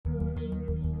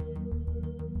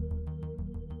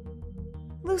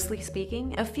Loosely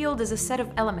speaking, a field is a set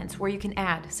of elements where you can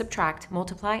add, subtract,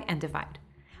 multiply, and divide.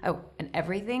 Oh, and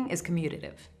everything is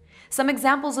commutative. Some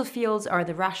examples of fields are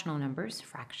the rational numbers,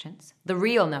 fractions, the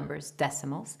real numbers,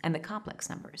 decimals, and the complex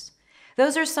numbers.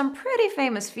 Those are some pretty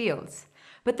famous fields,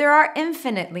 but there are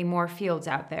infinitely more fields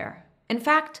out there. In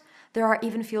fact, there are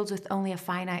even fields with only a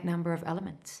finite number of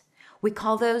elements. We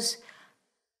call those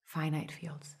finite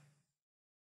fields.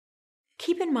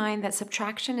 Keep in mind that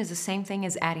subtraction is the same thing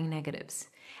as adding negatives,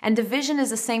 and division is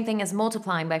the same thing as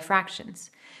multiplying by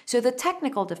fractions. So the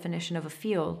technical definition of a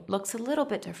field looks a little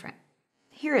bit different.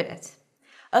 Here it is.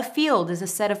 A field is a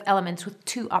set of elements with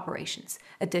two operations,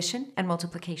 addition and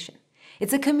multiplication.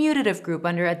 It's a commutative group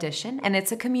under addition, and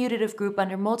it's a commutative group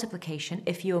under multiplication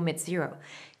if you omit 0,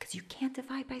 because you can't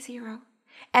divide by 0.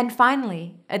 And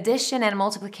finally, addition and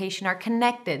multiplication are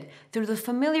connected through the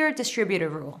familiar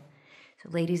distributive rule. So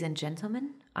ladies and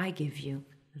gentlemen, I give you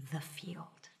the field.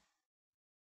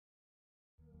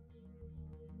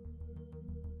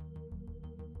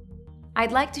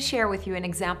 I'd like to share with you an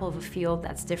example of a field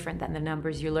that's different than the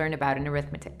numbers you learn about in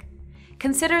arithmetic.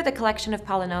 Consider the collection of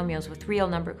polynomials with real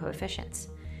number coefficients.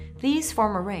 These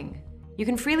form a ring. You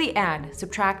can freely add,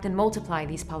 subtract, and multiply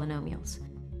these polynomials.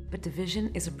 But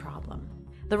division is a problem.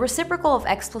 The reciprocal of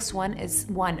x plus 1 is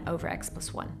 1 over x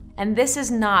plus 1, and this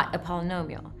is not a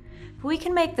polynomial. But we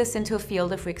can make this into a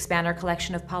field if we expand our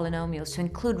collection of polynomials to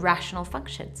include rational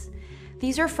functions.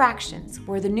 These are fractions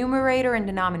where the numerator and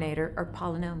denominator are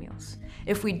polynomials.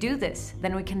 If we do this,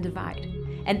 then we can divide.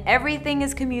 And everything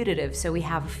is commutative, so we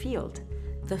have a field,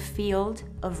 the field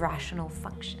of rational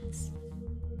functions.